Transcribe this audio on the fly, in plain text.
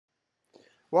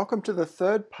Welcome to the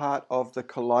third part of the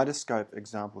Kaleidoscope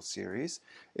example series.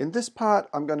 In this part,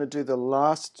 I'm going to do the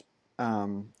last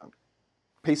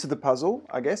piece of the puzzle,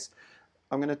 I guess.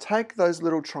 I'm going to take those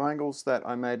little triangles that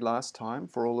I made last time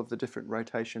for all of the different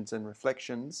rotations and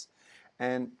reflections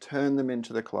and turn them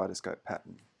into the kaleidoscope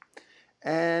pattern.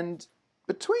 And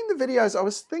between the videos, I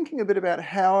was thinking a bit about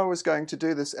how I was going to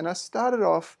do this, and I started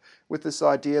off with this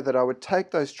idea that I would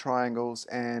take those triangles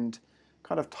and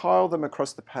kind of tile them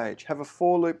across the page, have a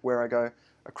for loop where I go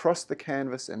across the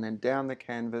canvas and then down the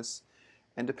canvas,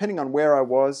 and depending on where I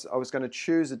was going to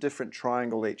choose a different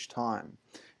triangle each time.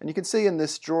 And you can see in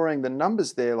this drawing the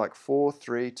numbers there, like 4,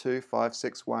 3, 2, 5,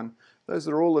 6, 1. Those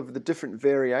are all of the different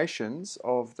variations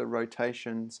of the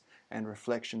rotations and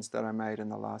reflections that I made in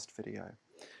the last video.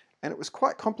 And it was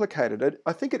quite complicated.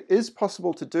 I think it is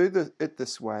possible to do it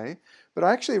this way, but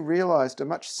I actually realized a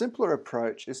much simpler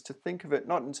approach is to think of it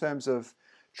not in terms of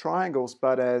triangles,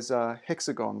 but as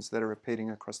hexagons that are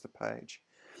repeating across the page.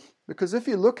 Because if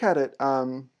you look at it,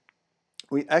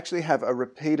 we actually have a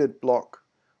repeated block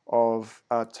of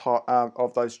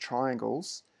those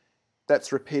triangles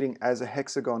that's repeating as a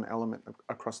hexagon element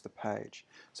across the page.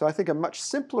 So I think a much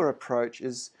simpler approach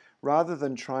is, rather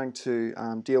than trying to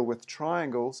deal with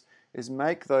triangles, is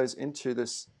make those into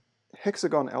this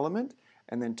hexagon element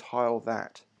and then tile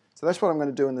that. So that's what I'm going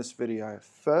to do in this video.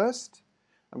 First,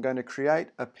 I'm going to create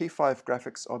a P5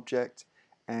 graphics object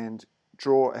and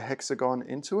draw a hexagon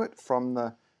into it from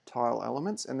the tile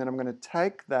elements, and then I'm going to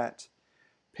take that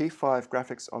P5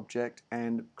 graphics object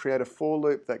and create a for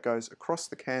loop that goes across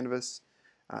the canvas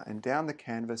and down the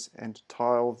canvas and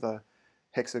tile the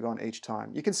hexagon each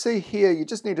time. You can see here you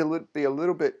just need to be a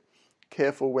little bit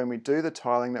careful when we do the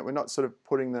tiling that we're not sort of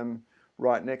putting them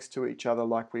right next to each other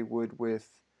like we would with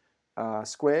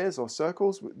squares or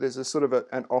circles. There's a sort of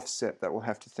an offset that we'll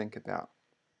have to think about.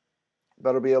 But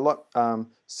it'll be a lot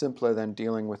simpler than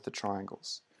dealing with the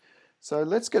triangles. So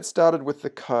let's get started with the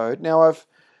code. Now I've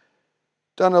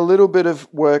done a little bit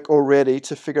of work already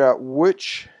to figure out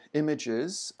which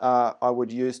images I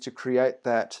would use to create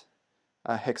that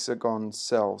hexagon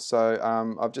cell.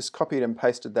 So I've just copied and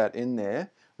pasted that in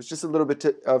there. It's just a little bit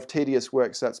of tedious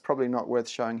work, so that's probably not worth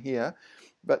showing here.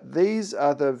 But these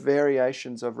are the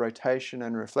variations of rotation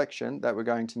and reflection that we're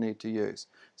going to need to use.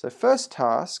 So first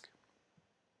task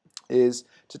is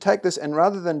to take this, and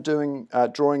rather than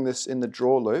drawing this in the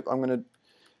draw loop, I'm going to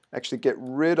actually get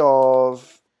rid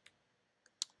of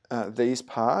these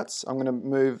parts. I'm going to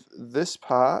move this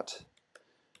part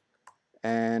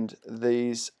and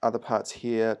these other parts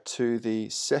here to the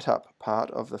setup part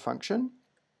of the function.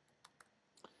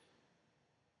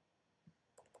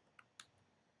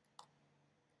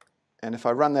 And if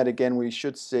I run that again, we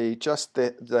should see just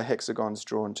the hexagons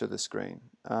drawn to the screen.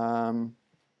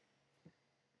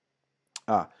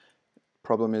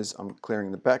 Problem is I'm clearing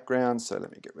the background, so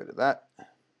let me get rid of that.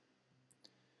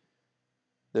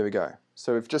 There we go.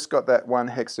 So we've just got that one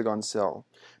hexagon cell.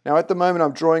 Now at the moment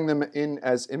I'm drawing them in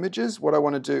as images. What I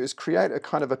want to do is create a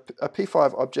kind of a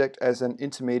P5 object as an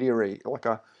intermediary, like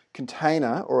a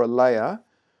container or a layer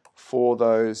for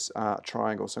those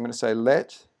triangles. So I'm going to say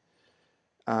let,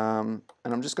 and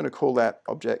I'm just going to call that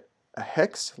object a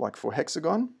hex, like for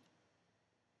hexagon.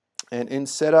 And in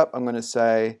setup I'm going to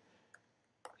say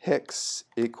hex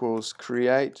equals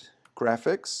create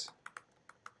graphics.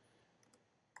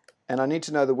 And I need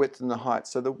to know the width and the height.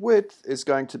 So the width is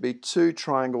going to be 2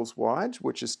 triangles wide,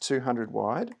 which is 200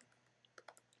 wide.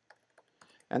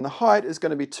 And the height is going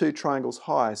to be 2 triangles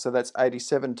high, so that's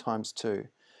 87 times 2.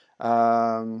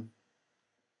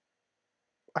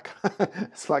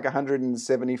 It's like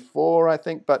 174, I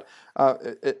think, but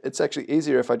it's actually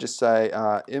easier if I just say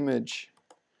image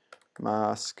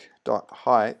mask dot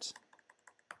height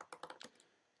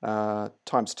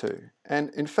times 2. And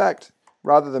in fact,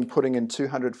 rather than putting in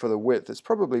 200 for the width, it's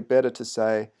probably better to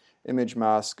say image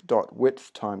mask dot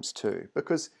width times 2,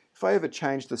 because if I ever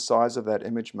change the size of that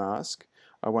image mask,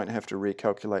 I won't have to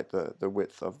recalculate the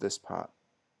width of this part.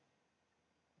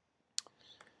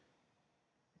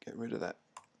 Get rid of that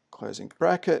closing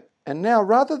bracket. And now,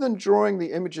 rather than drawing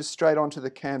the images straight onto the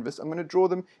canvas, I'm going to draw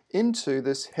them into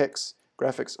this hex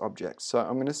graphics object. So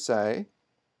I'm going to say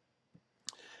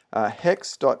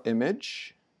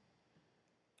hex.image.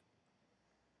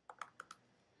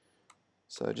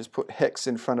 So just put hex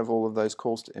in front of all of those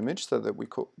calls to image so that we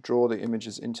draw the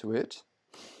images into it.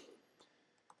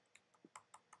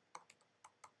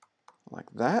 Like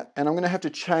that. And I'm going to have to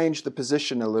change the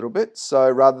position a little bit. So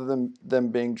rather than them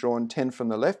being drawn 10 from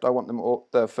the left, I want them all,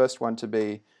 the first one to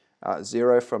be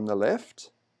 0 from the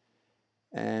left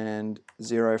and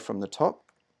 0 from the top.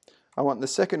 I want the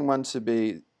second one to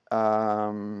be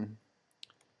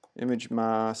image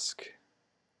mask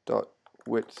dot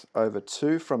width over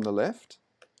 2 from the left.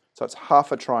 So it's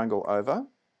half a triangle over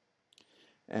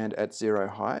and at 0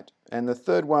 height. And the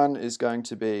third one is going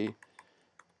to be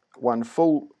one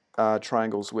full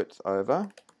triangle's width over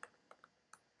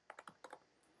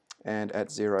and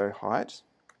at 0 height.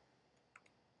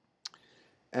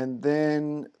 And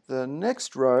then the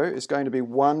next row is going to be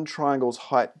one triangle's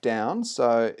height down,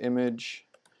 so image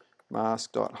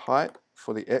mask.height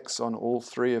for the X on all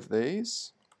three of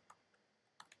these.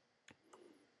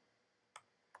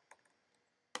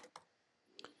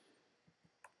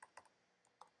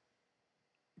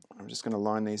 I'm just going to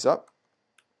line these up.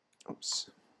 Oops.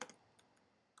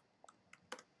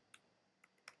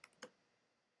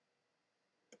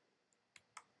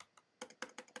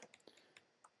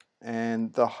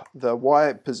 And the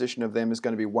Y position of them is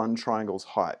going to be one triangle's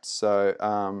height. So,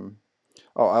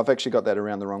 oh, I've actually got that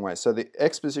around the wrong way. So the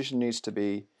X position needs to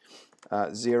be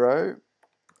 0,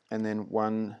 and then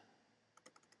one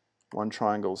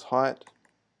triangle's height.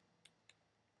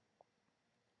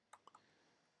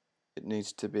 It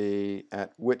needs to be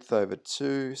at width over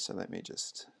 2, so let me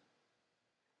just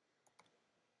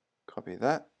copy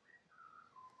that.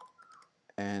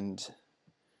 And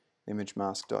image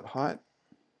mask.height.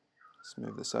 Let's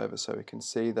move this over so we can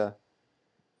see the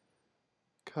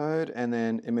code, and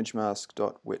then image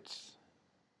mask.width.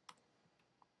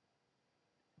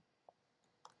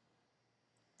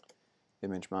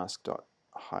 Image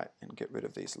mask.height, and get rid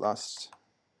of these last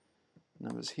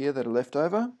numbers here that are left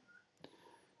over.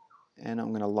 And I'm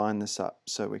going to line this up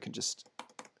so we can just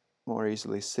more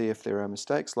easily see if there are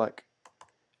mistakes like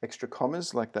extra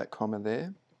commas, like that comma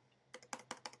there.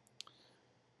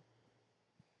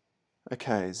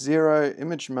 Okay, 0,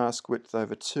 image mask width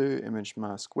over 2, image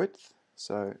mask width.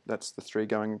 So that's the 3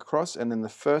 going across. And then the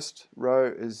first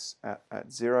row is at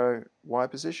 0 Y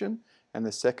position, and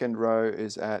the second row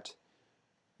is at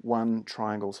one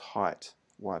triangle's height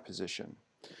Y position.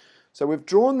 So we've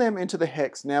drawn them into the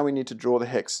hex. Now we need to draw the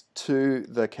hex to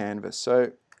the canvas.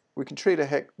 So we can treat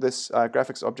this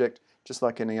graphics object just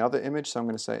like any other image. So I'm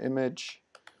going to say image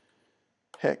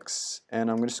hex, and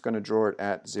I'm just going to draw it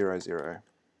at 0, 0.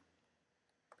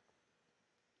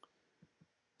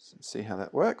 So see how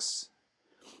that works.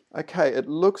 Okay, it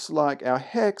looks like our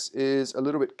hex is a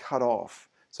little bit cut off.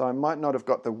 So I might not have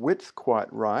got the width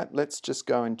quite right. Let's just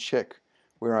go and check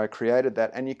where I created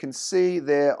that. And you can see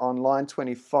there on line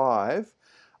 25,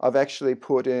 I've actually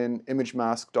put in image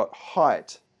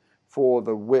mask.height for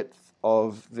the width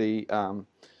of the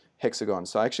hexagon.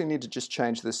 So I actually need to just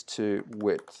change this to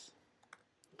width.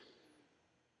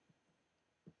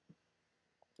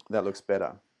 That looks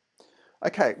better.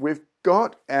 Okay, we've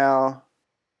got our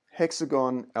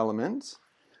hexagon element.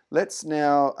 Let's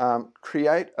now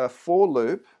create a for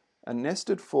loop, a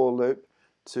nested for loop,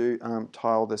 to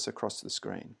tile this across the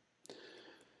screen.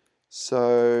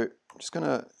 So I'm just going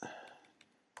to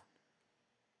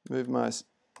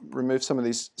remove some of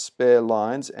these spare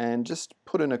lines and just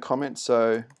put in a comment.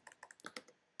 So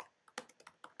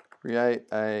create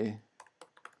a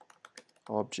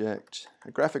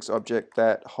graphics object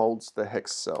that holds the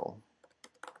hex cell.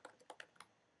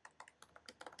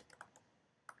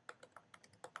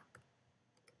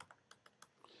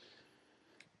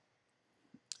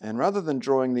 And rather than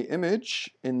drawing the image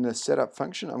in the setup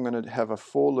function, I'm going to have a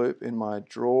for loop in my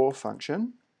draw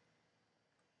function.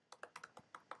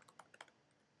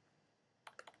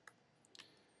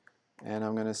 And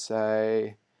I'm going to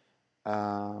say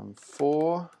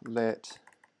for let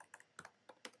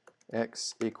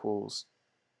x equals,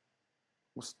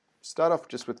 we'll start off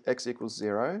just with x equals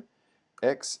 0.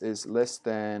 X is less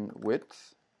than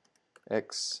width,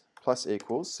 x plus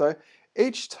equals. So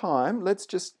each time, let's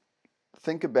just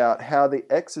think about how the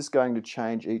X is going to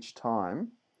change each time.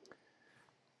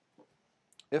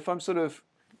 If I'm sort of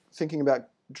thinking about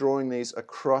drawing these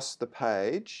across the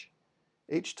page,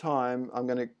 each time I'm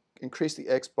going to increase the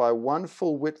X by one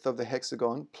full width of the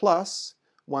hexagon plus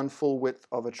one full width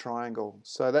of a triangle.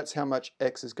 So that's how much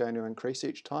X is going to increase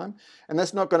each time. And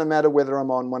that's not going to matter whether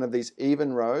I'm on one of these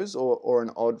even rows or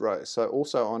an odd row. So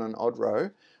also on an odd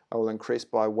row, I will increase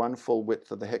by one full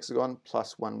width of the hexagon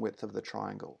plus one width of the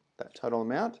triangle. That total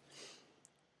amount.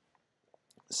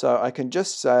 So I can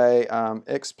just say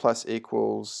x plus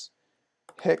equals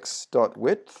hex dot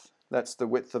width, that's the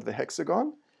width of the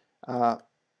hexagon,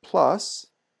 plus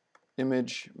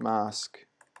image mask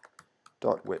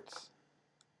dot width.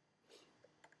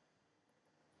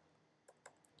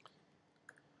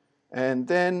 And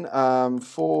then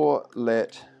for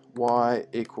let y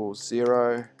equals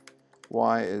 0,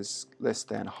 y is less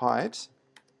than height,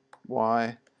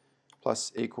 y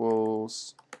plus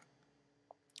equals,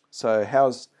 So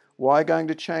how's y going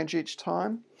to change each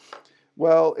time?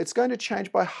 Well, it's going to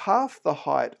change by half the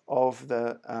height of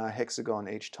the hexagon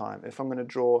each time. If I'm going to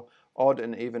draw odd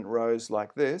and even rows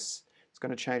like this, it's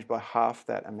going to change by half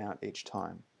that amount each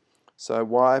time. So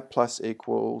y plus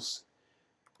equals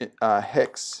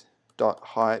hex dot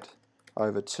height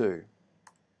over 2.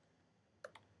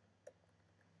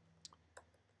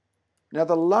 Now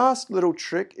the last little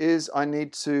trick is I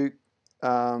need to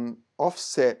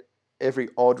offset every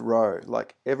odd row.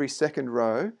 Like every second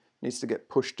row needs to get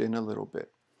pushed in a little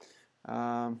bit.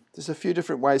 There's a few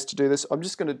different ways to do this. I'm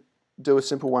just going to do a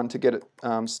simple one to get it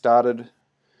started,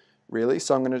 really.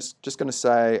 So I'm just going to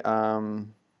say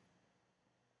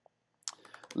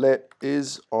let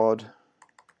is odd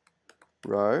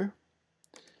row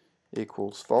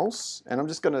equals false, and I'm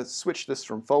just going to switch this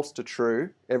from false to true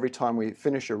every time we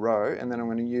finish a row, and then I'm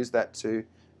going to use that to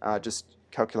just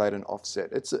calculate an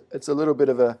offset. It's a little bit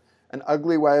of an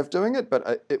ugly way of doing it,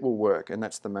 but it will work, and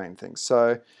that's the main thing.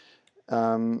 So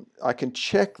I can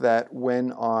check that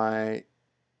when I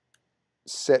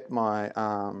set my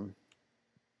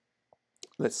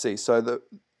let's see, so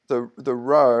the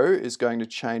row is going to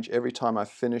change every time I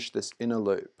finish this inner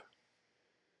loop.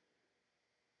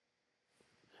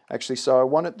 Actually, so I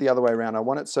want it the other way around. I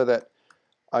want it so that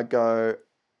I go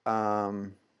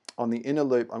on the inner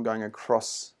loop, I'm going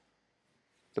across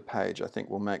the page. I think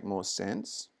will make more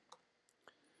sense.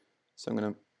 So I'm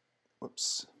going to,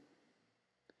 whoops,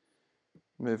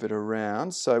 move it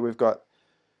around. So we've got,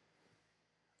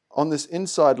 on this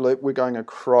inside loop, we're going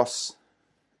across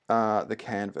the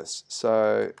canvas.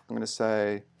 So I'm going to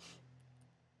say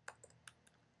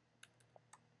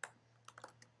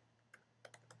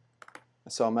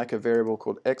so I'll make a variable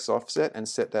called x offset and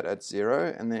set that at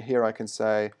 0, and then here I can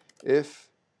say if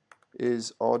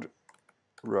is odd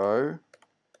row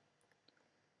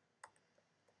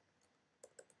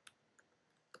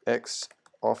x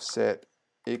offset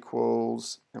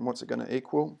equals, and what's it going to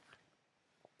equal?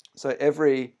 So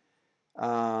every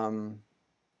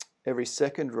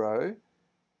second row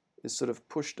is sort of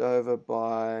pushed over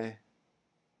by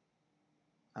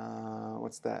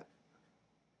what's that?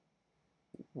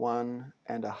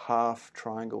 1.5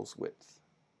 triangles width.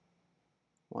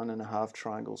 1.5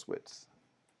 triangles width.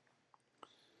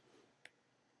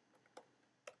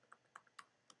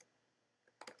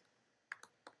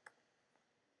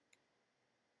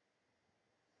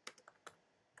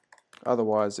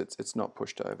 Otherwise, it's not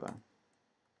pushed over.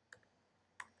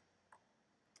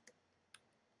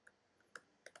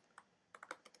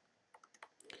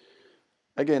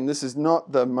 Again, this is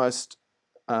not the most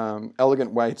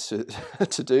elegant way to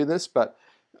to do this, but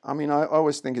I mean, I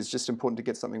always think it's just important to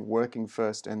get something working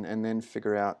first, and then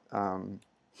figure out,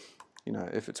 you know,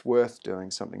 if it's worth doing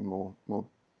something more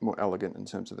elegant in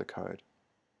terms of the code.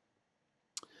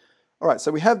 All right,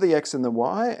 so we have the x and the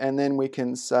y, and then we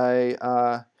can say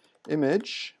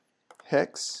image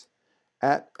hex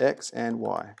at x and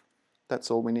y.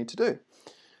 That's all we need to do.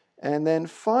 And then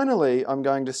finally, I'm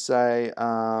going to say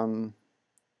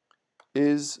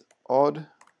is odd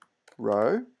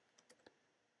row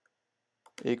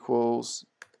equals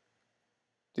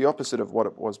the opposite of what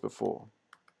it was before.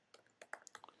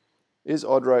 Is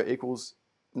odd row equals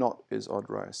not is odd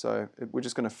row. So we're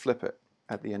just going to flip it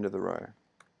at the end of the row.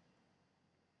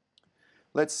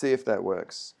 Let's see if that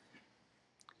works.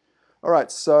 All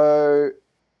right, so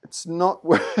it's not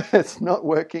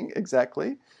working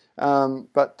exactly,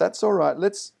 but that's all right.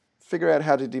 Let's figure out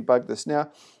how to debug this.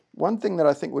 Now, one thing that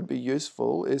I think would be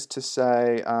useful is to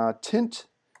say tint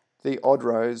the odd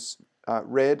rows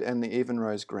red and the even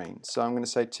rows green. So I'm going to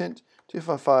say tint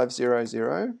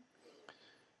 25500,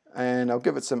 and I'll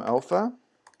give it some alpha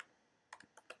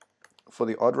for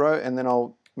the odd row, and then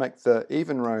I'll make the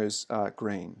even rows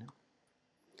green.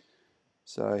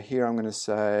 So here I'm going to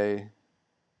say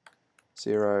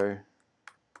 0,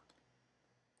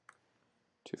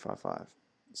 255.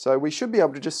 So we should be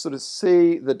able to just sort of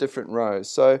see the different rows.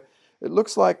 So it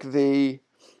looks like the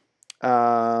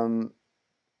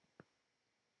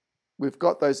we've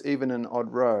got those even and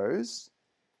odd rows,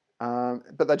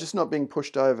 but they're just not being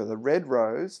pushed over. The red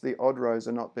rows, the odd rows,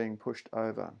 are not being pushed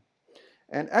over.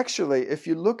 And actually, if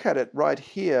you look at it right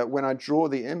here, when I draw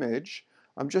the image,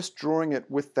 I'm just drawing it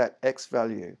with that x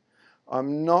value.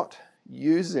 I'm not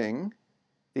using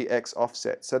the x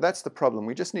offset. So that's the problem.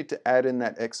 We just need to add in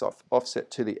that x offset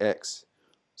to the x.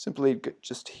 Simply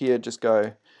just here, just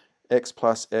go x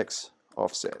plus x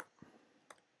offset.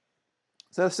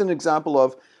 So that's an example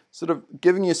of sort of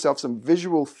giving yourself some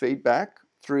visual feedback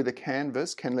through the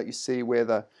canvas can let you see where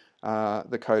the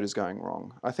code is going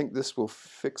wrong. I think this will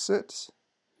fix it.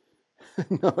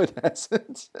 No, it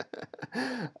hasn't.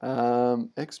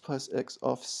 X plus X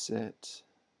offset.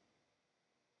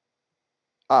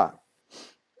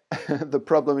 The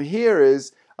problem here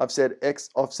is I've said X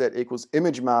offset equals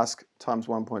image mask times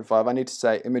 1.5. I need to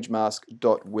say image mask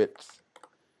dot width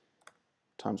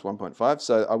times 1.5.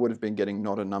 So I would have been getting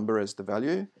not a number as the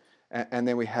value. And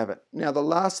then we have it. Now the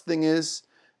last thing is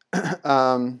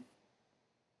I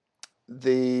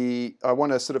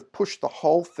want to sort of push the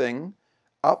whole thing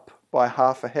up by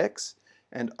half a hex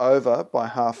and over by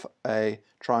half a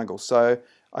triangle. So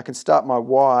I can start my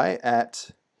Y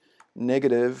at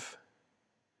negative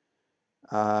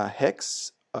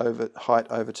hex over height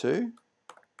over 2,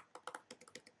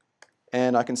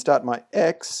 and I can start my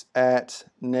X at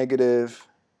negative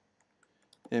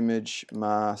image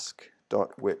mask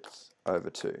dot width over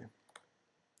 2.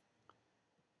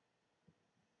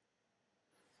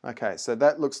 Okay, so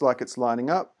that looks like it's lining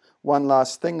up. One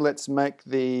last thing, let's make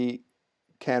the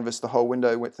canvas the whole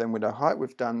window width and window height.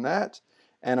 We've done that,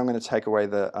 and I'm going to take away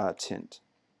the tint.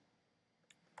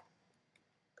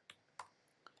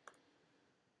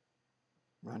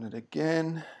 Run it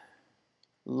again.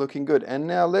 Looking good. And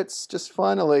now let's just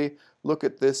finally look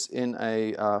at this in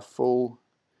a full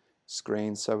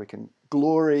screen so we can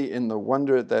glory in the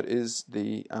wonder that is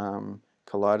the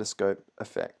kaleidoscope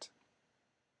effect.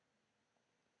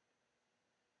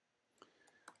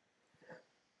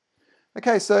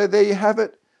 Okay, so there you have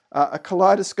it, a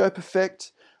kaleidoscope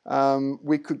effect.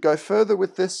 We could go further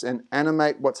with this and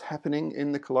animate what's happening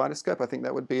in the kaleidoscope. I think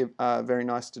that would be very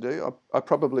nice to do. I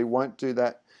probably won't do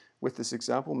that with this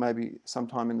example. Maybe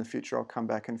sometime in the future I'll come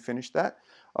back and finish that.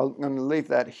 I'm going to leave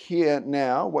that here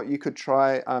now. What you could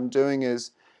try doing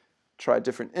is try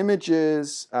different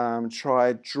images,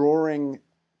 try drawing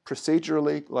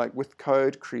procedurally, like with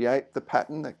code, create the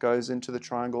pattern that goes into the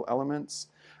triangle elements.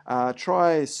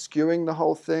 Try skewing the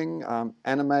whole thing,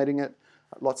 animating it,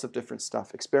 lots of different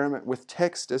stuff. Experiment with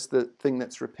text as the thing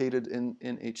that's repeated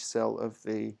in each cell of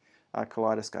the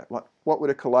kaleidoscope. Like, what would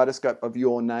a kaleidoscope of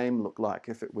your name look like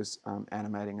if it was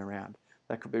animating around?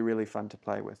 That could be really fun to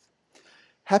play with.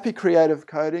 Happy creative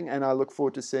coding, and I look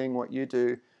forward to seeing what you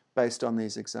do based on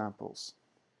these examples.